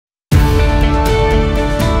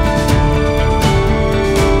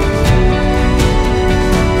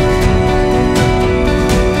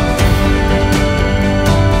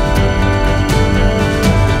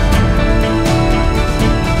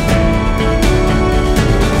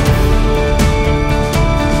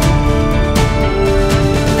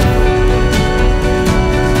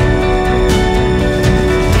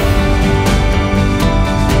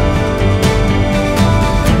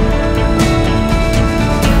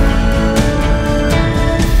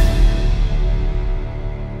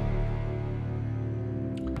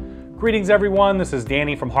Greetings everyone, this is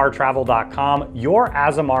Danny from HarrTravel.com, your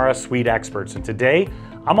Azamara suite experts, and today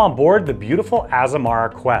I'm on board the beautiful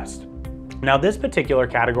Azamara Quest. Now this particular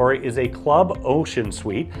category is a Club Ocean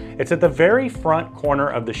Suite. It's at the very front corner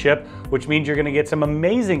of the ship, which means you're gonna get some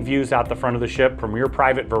amazing views out the front of the ship from your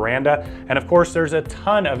private veranda, and of course there's a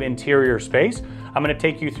ton of interior space. I'm gonna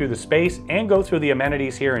take you through the space and go through the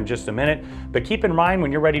amenities here in just a minute, but keep in mind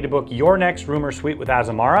when you're ready to book your next room or suite with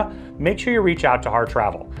Azamara, make sure you reach out to Harr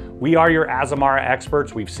Travel. We are your Azamara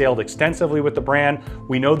experts. We've sailed extensively with the brand.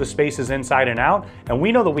 We know the spaces inside and out, and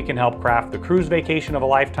we know that we can help craft the cruise vacation of a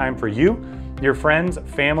lifetime for you, your friends,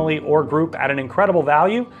 family, or group at an incredible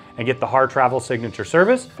value, and get the Harr Travel signature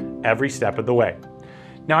service every step of the way.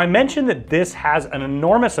 Now I mentioned that this has an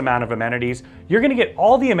enormous amount of amenities. You're gonna get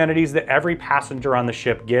all the amenities that every passenger on the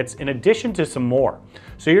ship gets in addition to some more.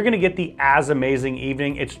 So you're gonna get the As Amazing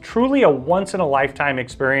Evening. It's truly a once in a lifetime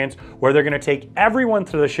experience where they're gonna take everyone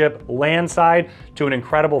through the ship landside to an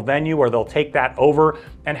incredible venue where they'll take that over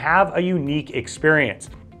and have a unique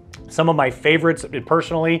experience. Some of my favorites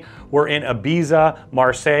personally were in Ibiza,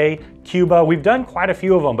 Marseille, Cuba. We've done quite a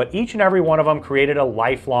few of them, but each and every one of them created a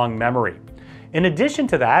lifelong memory. In addition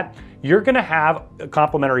to that, you're gonna have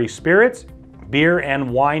complimentary spirits, beer and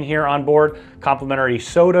wine here on board, complimentary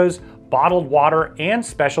sodas, bottled water, and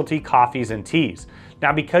specialty coffees and teas.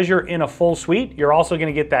 Now, because you're in a full suite, you're also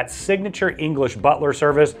gonna get that signature English butler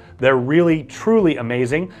service. They're really, truly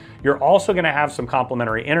amazing. You're also gonna have some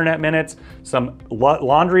complimentary internet minutes, some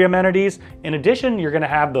laundry amenities. In addition, you're gonna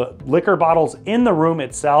have the liquor bottles in the room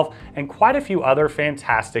itself and quite a few other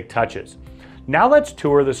fantastic touches. Now let's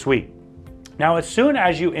tour the suite. Now, as soon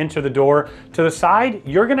as you enter the door, to the side,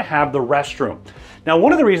 you're gonna have the restroom. Now,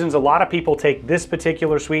 one of the reasons a lot of people take this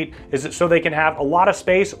particular suite is that so they can have a lot of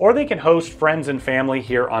space or they can host friends and family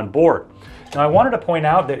here on board. Now, I wanted to point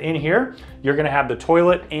out that in here, you're gonna have the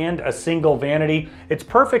toilet and a single vanity. It's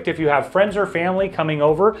perfect if you have friends or family coming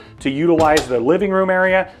over to utilize the living room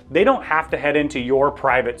area. They don't have to head into your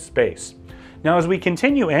private space. Now, as we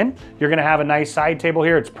continue in, you're gonna have a nice side table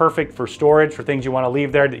here. It's perfect for storage, for things you wanna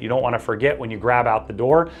leave there that you don't wanna forget when you grab out the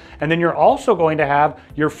door. And then you're also going to have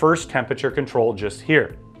your first temperature control just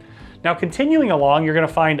here. Now, continuing along, you're gonna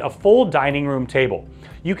find a full dining room table.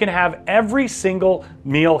 You can have every single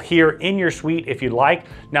meal here in your suite if you'd like.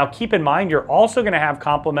 Now, keep in mind, you're also gonna have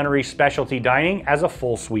complimentary specialty dining as a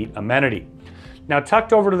full suite amenity. Now,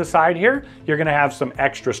 tucked over to the side here, you're gonna have some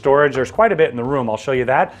extra storage. There's quite a bit in the room, I'll show you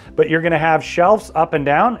that, but you're gonna have shelves up and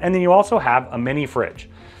down, and then you also have a mini fridge.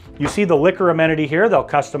 You see the liquor amenity here, they'll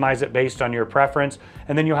customize it based on your preference,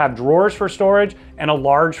 and then you'll have drawers for storage and a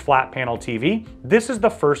large flat panel TV. This is the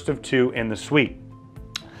first of two in the suite.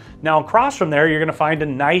 Now, across from there, you're gonna find a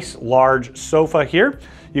nice large sofa here.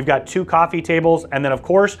 You've got two coffee tables, and then of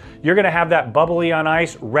course, you're gonna have that bubbly on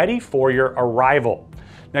ice ready for your arrival.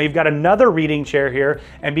 Now you've got another reading chair here,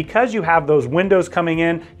 and because you have those windows coming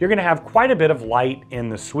in, you're gonna have quite a bit of light in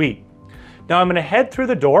the suite. Now I'm gonna head through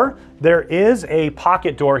the door. There is a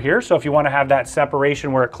pocket door here, so if you wanna have that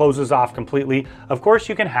separation where it closes off completely, of course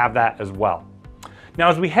you can have that as well. Now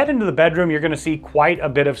as we head into the bedroom, you're gonna see quite a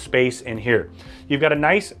bit of space in here. You've got a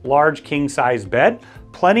nice large king size bed,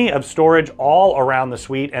 plenty of storage all around the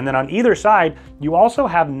suite, and then on either side, you also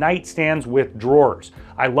have nightstands with drawers.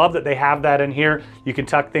 I love that they have that in here. You can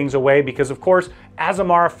tuck things away because of course,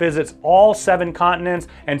 Azamara visits all 7 continents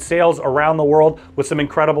and sails around the world with some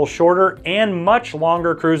incredible shorter and much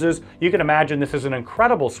longer cruises. You can imagine this is an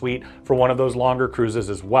incredible suite for one of those longer cruises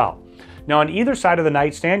as well. Now on either side of the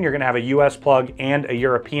nightstand, you're gonna have a US plug and a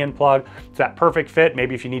European plug. It's that perfect fit,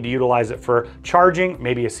 maybe if you need to utilize it for charging,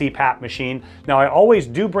 maybe a CPAP machine. Now I always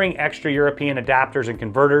do bring extra European adapters and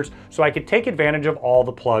converters so I could take advantage of all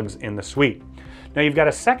the plugs in the suite. Now you've got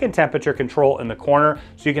a second temperature control in the corner,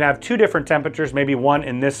 so you can have 2 different temperatures, maybe one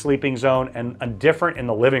in this sleeping zone and a different in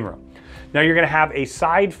the living room. Now you're gonna have a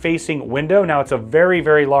side-facing window. Now it's a very,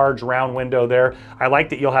 very large round window there. I like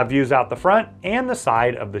that you'll have views out the front and the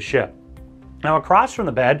side of the ship. Now across from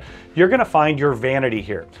the bed, you're gonna find your vanity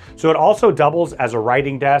here. So it also doubles as a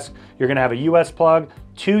writing desk. You're gonna have a US plug,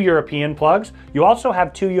 2 European plugs. You also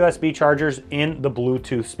have 2 USB chargers in the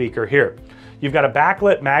Bluetooth speaker here. You've got a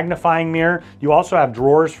backlit magnifying mirror. You also have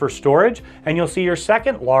drawers for storage, and you'll see your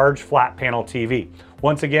second large flat panel TV.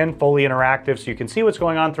 Once again, fully interactive, so you can see what's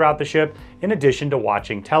going on throughout the ship in addition to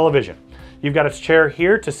watching television. You've got a chair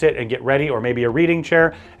here to sit and get ready, or maybe a reading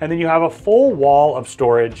chair, and then you have a full wall of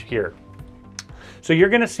storage here. So you're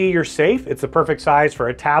gonna see your safe. It's the perfect size for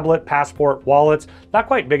a tablet, passport, wallets, not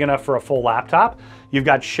quite big enough for a full laptop. You've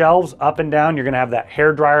got shelves up and down. You're gonna have that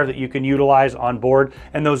hair dryer that you can utilize on board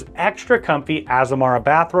and those extra comfy Azamara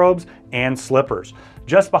bathrobes and slippers.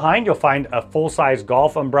 Just behind, you'll find a full-size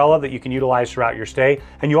golf umbrella that you can utilize throughout your stay,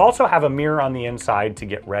 and you also have a mirror on the inside to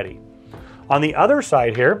get ready. On the other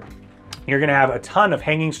side here, you're gonna have a ton of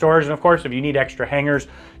hanging storage, and of course, if you need extra hangers,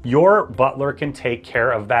 your butler can take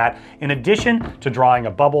care of that, in addition to drawing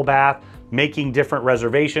a bubble bath, making different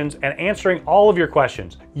reservations, and answering all of your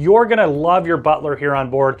questions. You're gonna love your butler here on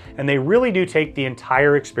board, and they really do take the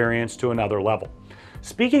entire experience to another level.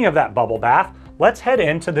 Speaking of that bubble bath, let's head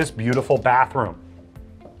into this beautiful bathroom.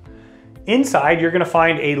 Inside, you're gonna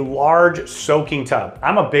find a large soaking tub.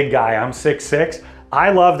 I'm a big guy, I'm 6'6". I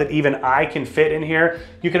love that even I can fit in here.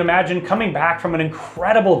 You can imagine coming back from an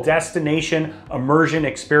incredible destination immersion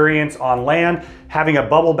experience on land, having a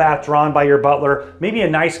bubble bath drawn by your butler, maybe a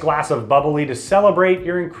nice glass of bubbly to celebrate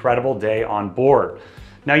your incredible day on board.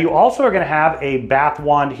 Now you also are gonna have a bath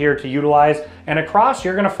wand here to utilize, and across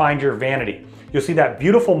you're gonna find your vanity. You'll see that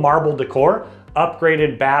beautiful marble decor,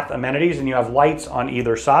 upgraded bath amenities, and you have lights on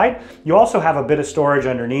either side. You also have a bit of storage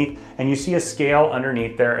underneath, and you see a scale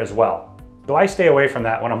underneath there as well. Though I stay away from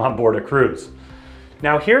that when I'm on board a cruise.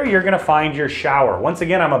 Now here you're gonna find your shower. Once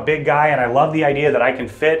again, I'm a big guy and I love the idea that I can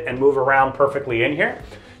fit and move around perfectly in here.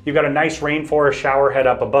 You've got a nice rainforest shower head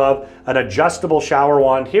up above, an adjustable shower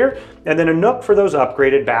wand here, and then a nook for those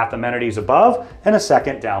upgraded bath amenities above, and a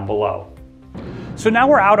second down below. So now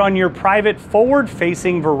we're out on your private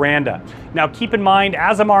forward-facing veranda. Now keep in mind,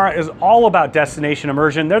 Azamara is all about destination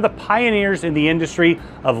immersion. They're the pioneers in the industry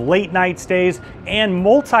of late night stays and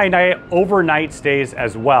multi-night overnight stays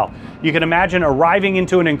as well. You can imagine arriving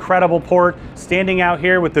into an incredible port, standing out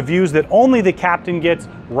here with the views that only the captain gets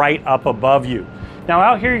right up above you. Now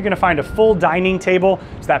out here, you're gonna find a full dining table.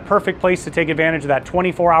 It's that perfect place to take advantage of that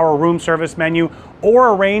 24-hour room service menu,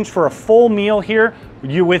 or arrange for a full meal here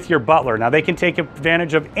with your butler. Now they can take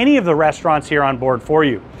advantage of any of the restaurants here on board for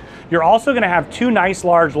you. You're also gonna have two nice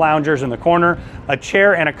large loungers in the corner, a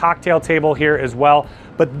chair and a cocktail table here as well.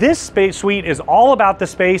 But this space suite is all about the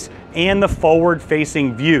space and the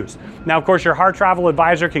forward-facing views. Now, of course, your Harr Travel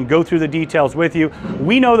advisor can go through the details with you.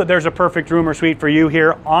 We know that there's a perfect room or suite for you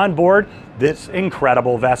here on board this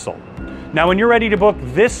incredible vessel. Now, when you're ready to book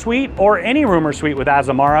this suite or any room or suite with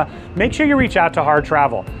Azamara, make sure you reach out to Harr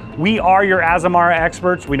Travel. We are your Azamara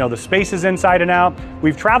experts. We know the spaces inside and out.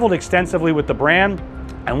 We've traveled extensively with the brand,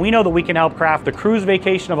 and we know that we can help craft the cruise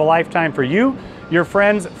vacation of a lifetime for you, your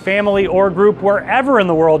friends, family, or group, wherever in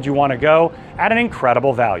the world you want to go, at an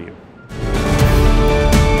incredible value.